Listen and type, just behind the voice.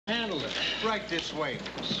Right this way,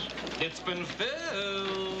 miss. It's been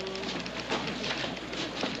filled.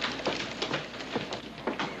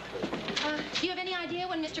 Do you have any idea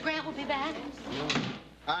when Mr. Grant will be back?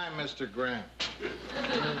 I'm Mr. Grant.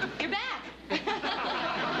 You're back.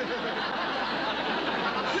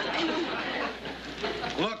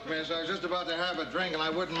 Look, miss, I was just about to have a drink and I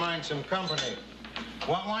wouldn't mind some company.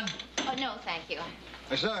 Want one? Oh, no, thank you.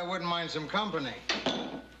 I said I wouldn't mind some company.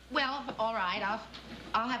 Well, all right,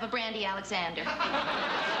 I'll have a brandy Alexander.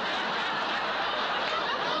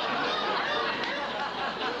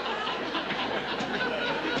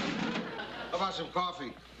 How about some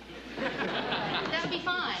coffee? That'll be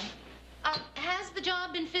fine. Has the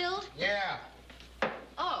job been filled? Yeah.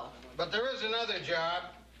 Oh. But there is another job.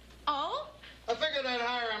 Oh? I figured I'd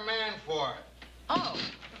hire a man for it. Oh.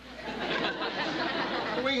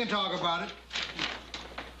 We can talk about it.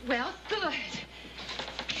 Well, good.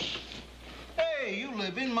 Hey, you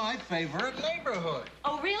live in my favorite neighborhood.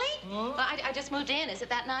 Oh, really? Well, I just moved in. Is it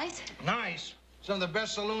that nice? Nice. Some of the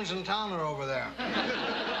best saloons in town are over there.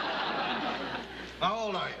 How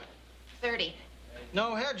old are you? 30.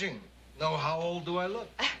 No hedging. No, how old do I look?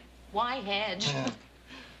 Why hedge?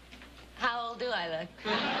 How old do I look?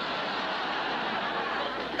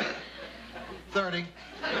 30.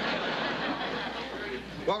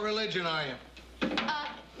 What religion are you?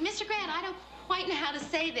 Mr. Grant, I don't quite know how to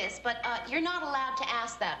say this, but you're not allowed to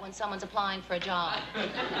ask that when someone's applying for a job.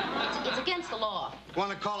 It's against the law.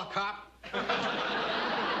 Want to call a cop?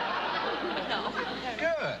 No.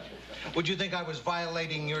 Good. Would you think I was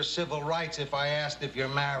violating your civil rights if I asked if you're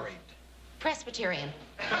married? Presbyterian.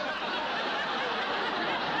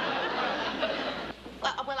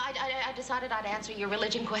 Well, I decided I'd answer your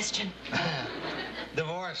religion question.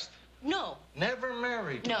 Divorced? No. Never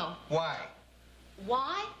married? No. Why?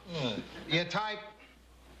 Why? You type?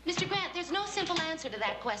 Mr. Grant, there's no simple answer to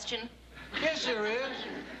that question. Yes, there is.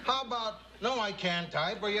 How about, no, I can't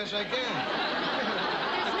type, or yes, I can?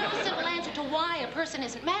 There's no simple answer to why a person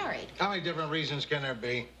isn't married. How many different reasons can there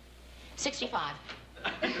be? 65.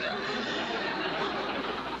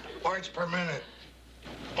 Words per minute.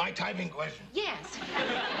 My typing question. Yes.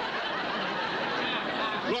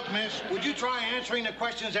 Look, miss, would you try answering the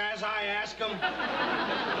questions as I ask them?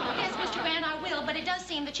 Yes, Mr. Grant, I will, but it does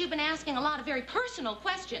seem that you've been asking a lot of very personal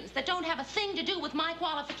questions that don't have a thing to do with my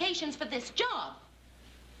qualifications for this job.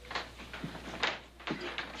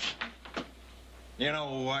 You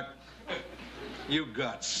know what? You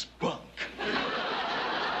got spunk.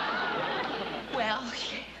 Well,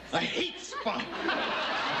 yes. I hate spunk.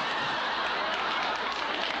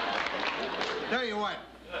 Tell you what,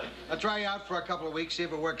 I'll try you out for a couple of weeks, see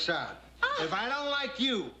if it works out. Oh. If I don't like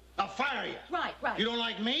you, I'll fire you. Right. You don't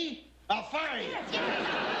like me? I'll fire you. Yes.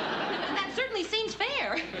 That certainly seems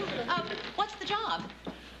fair. What's the job?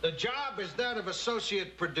 The job is that of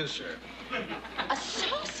associate producer.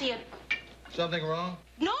 Associate? Something wrong?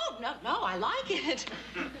 No, I like it.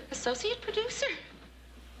 Associate producer?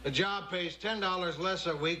 The job pays $10 less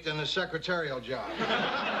a week than the secretarial job.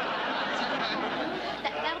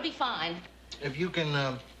 That'll be fine. If you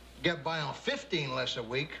can get by on 15 less a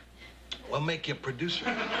week, we'll make you producer.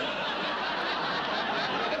 No,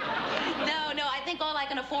 I think all I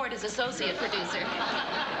can afford is associate producer.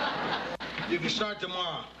 You can start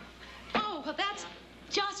tomorrow. Oh, well, that's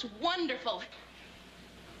just wonderful.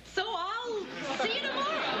 So I'll see you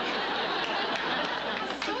tomorrow.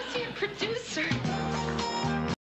 Associate producer.